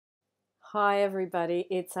Hi everybody,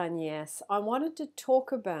 it's Agnes. I wanted to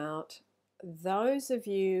talk about those of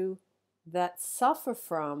you that suffer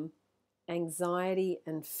from anxiety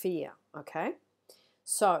and fear, okay?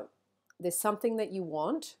 So, there's something that you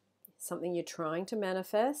want, something you're trying to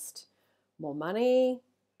manifest, more money,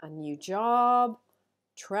 a new job,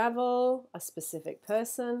 travel, a specific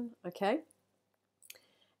person, okay?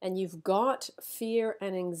 And you've got fear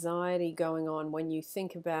and anxiety going on when you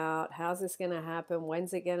think about how's this going to happen,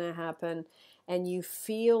 when's it going to happen, and you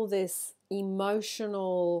feel this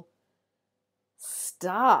emotional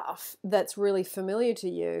stuff that's really familiar to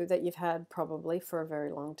you that you've had probably for a very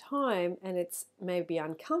long time, and it's maybe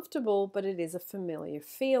uncomfortable, but it is a familiar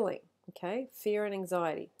feeling, okay? Fear and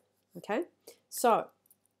anxiety, okay? So,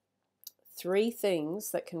 3 things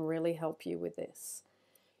that can really help you with this.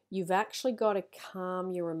 You've actually got to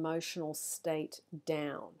calm your emotional state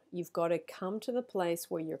down. You've got to come to the place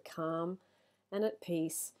where you're calm and at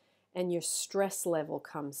peace and your stress level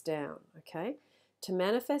comes down, okay? To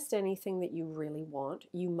manifest anything that you really want,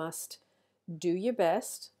 you must do your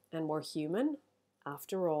best, and we're human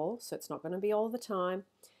after all, so it's not going to be all the time,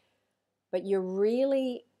 but you're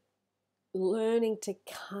really learning to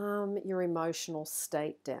calm your emotional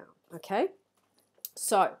state down, okay?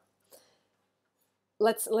 So,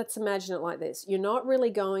 let's imagine it like this. You're not really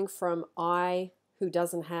going from I who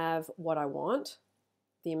doesn't have what I want,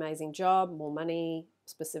 the amazing job, more money,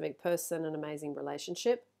 specific person, an amazing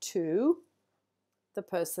relationship, to the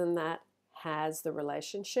person that has the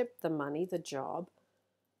relationship, the money, the job,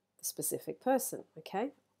 the specific person, okay?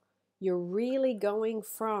 You're really going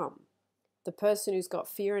from the person who's got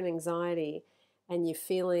fear and anxiety and you're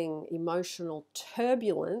feeling emotional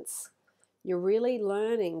turbulence. You're really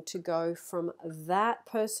learning to go from that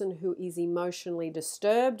person who is emotionally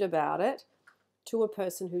disturbed about it to a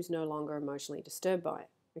person who's no longer emotionally disturbed by it,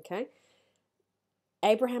 okay?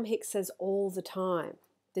 Abraham Hicks says all the time,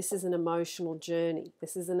 this is an emotional journey.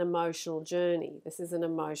 This is an emotional journey. This is an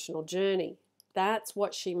emotional journey. That's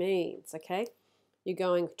what she means, okay?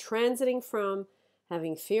 You're transiting from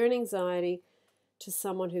having fear and anxiety to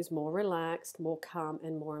someone who's more relaxed, more calm,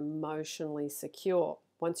 and more emotionally secure.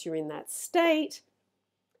 Once you're in that state,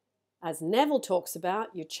 as Neville talks about,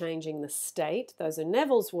 you're changing the state. Those are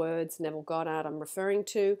Neville's words, Neville Goddard I'm referring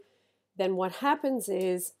to. Then what happens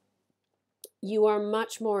is you are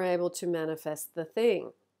much more able to manifest the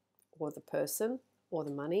thing or the person or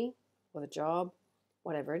the money or the job,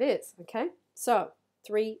 whatever it is, okay? So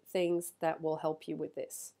 3 things that will help you with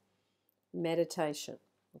this. Meditation,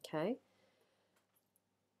 okay?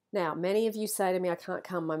 Now, many of you say to me, I can't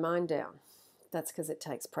calm my mind down. That's because it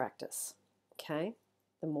takes practice, okay?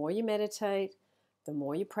 The more you meditate, the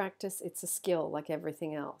more you practice, it's a skill like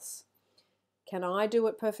everything else. Can I do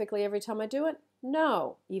it perfectly every time I do it?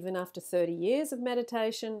 No. Even after 30 years of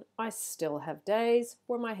meditation, I still have days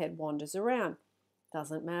where my head wanders around.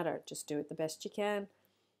 Doesn't matter. Just do it the best you can.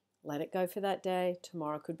 Let it go for that day.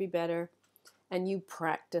 Tomorrow could be better. And you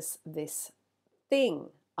practice this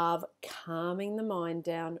thing of calming the mind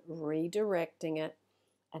down, redirecting it,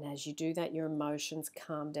 and as you do that, your emotions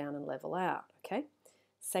calm down and level out, okay?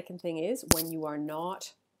 Second thing is when you are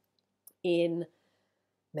not in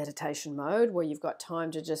meditation mode, where you've got time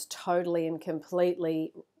to just totally and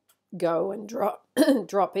completely go and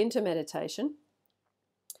drop into meditation,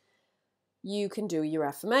 you can do your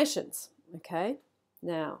affirmations, okay?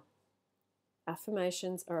 Now,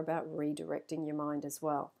 affirmations are about redirecting your mind as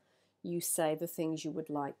well. You say the things you would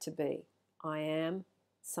like to be. I am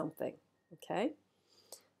something, okay?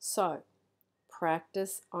 So,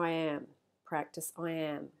 practice I am. Practice I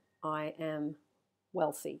am. I am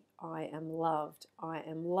wealthy. I am loved. I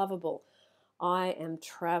am lovable. I am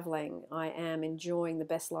traveling. I am enjoying the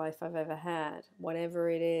best life I've ever had. Whatever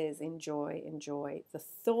it is, enjoy, enjoy. The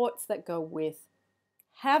thoughts that go with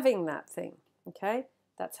having that thing, okay?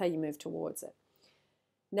 That's how you move towards it.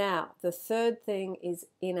 Now, the third thing is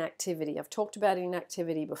inactivity. I've talked about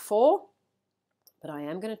inactivity before, but I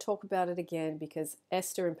am going to talk about it again because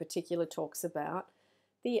Esther in particular talks about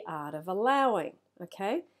the art of allowing,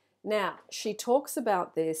 okay? Now, she talks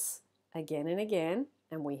about this again and again,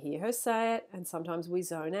 and we hear her say it, and sometimes we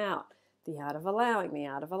zone out. The art of allowing, the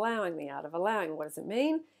art of allowing, the art of allowing. What does it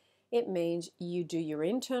mean? It means you do your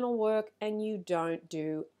internal work and you don't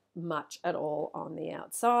do much at all on the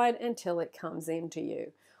outside until it comes into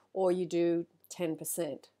you. Or you do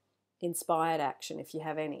 10% inspired action if you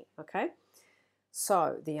have any, okay?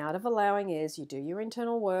 So the art of allowing is you do your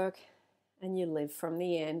internal work and you live from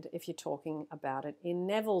the end if you're talking about it in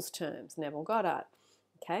Neville's terms, Neville Goddard,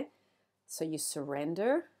 okay? So you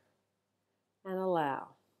surrender and allow.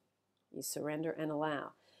 You surrender and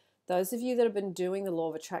allow. Those of you that have been doing the law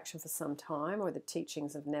of attraction for some time, or the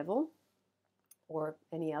teachings of Neville, or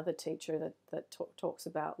any other teacher that talks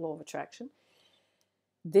about law of attraction,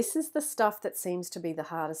 this is the stuff that seems to be the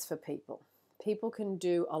hardest for people. People can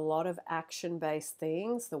do a lot of action-based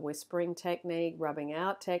things, the whispering technique, rubbing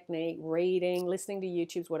out technique, reading, listening to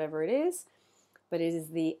YouTube's, whatever it is, but it is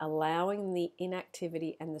the allowing, the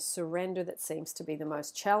inactivity, and the surrender that seems to be the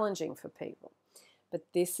most challenging for people. But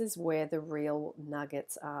this is where the real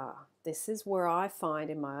nuggets are. This is where I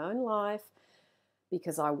find in my own life,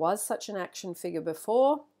 because I was such an action figure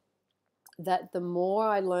before, that the more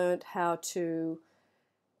I learned how to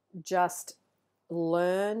just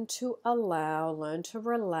learn to allow, learn to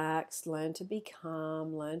relax, learn to be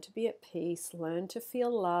calm, learn to be at peace, learn to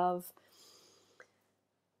feel love,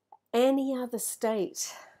 any other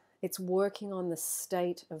state, it's working on the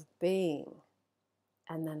state of being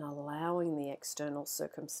and then allowing the external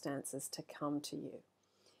circumstances to come to you.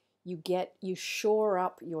 You shore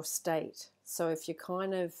up your state. So if you're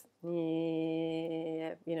kind of,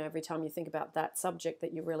 every time you think about that subject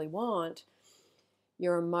that you really want,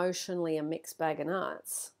 you're emotionally a mixed bag of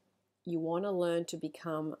nuts. You want to learn to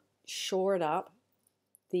become shored up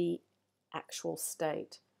the actual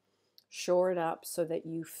state. Shore it up so that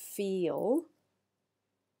you feel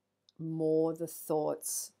more the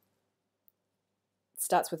thoughts. It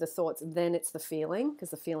starts with the thoughts, then it's the feeling, because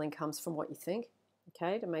the feeling comes from what you think,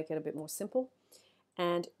 okay, to make it a bit more simple.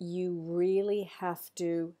 And you really have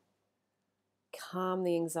to calm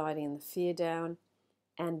the anxiety and the fear down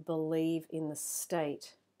and believe in the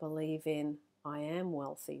state. Believe in I am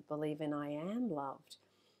wealthy. Believe in I am loved.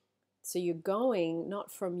 So you're going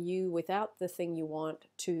not from you without the thing you want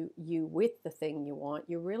to you with the thing you want.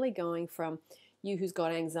 You're really going from you who's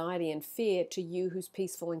got anxiety and fear to you who's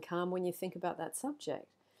peaceful and calm when you think about that subject.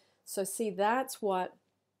 So see, that's what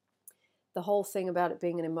the whole thing about it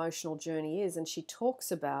being an emotional journey is, and she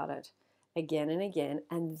talks about it again and again,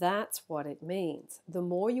 and that's what it means. The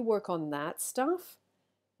more you work on that stuff,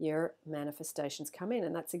 your manifestations come in,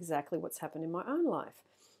 and that's exactly what's happened in my own life.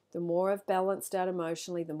 The more I've balanced out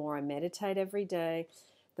emotionally, the more I meditate every day,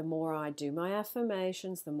 the more I do my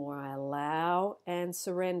affirmations, the more I allow and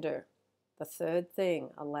surrender. The third thing,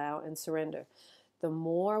 allow and surrender. The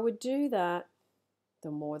more I would do that,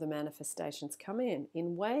 the more the manifestations come in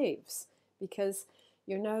waves, because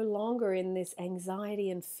you're no longer in this anxiety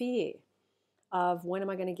and fear of when am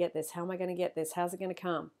I going to get this? How am I going to get this? How's it going to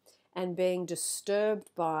come? And being disturbed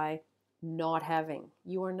by not having.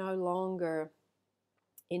 You are no longer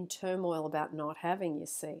in turmoil about not having, you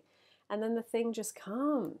see. And then the thing just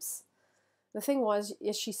comes. The thing was,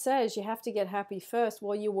 as she says, you have to get happy first.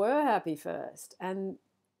 Well, you were happy first. And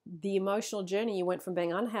the emotional journey, you went from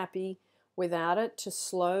being unhappy without it to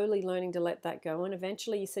slowly learning to let that go. And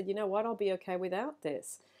eventually you said, you know what, I'll be okay without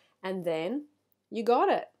this. And then you got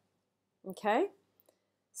it. Okay?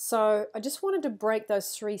 So I just wanted to break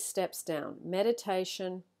those 3 steps down.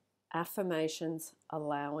 Meditation, affirmations,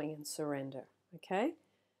 allowing and surrender. Okay?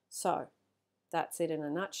 So that's it in a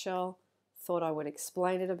nutshell. Thought I would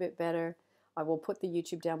explain it a bit better. I will put the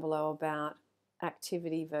YouTube down below about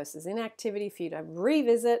activity versus inactivity for you to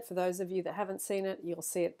revisit. For those of you that haven't seen it, you'll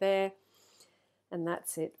see it there. And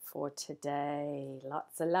that's it for today.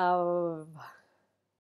 Lots of love.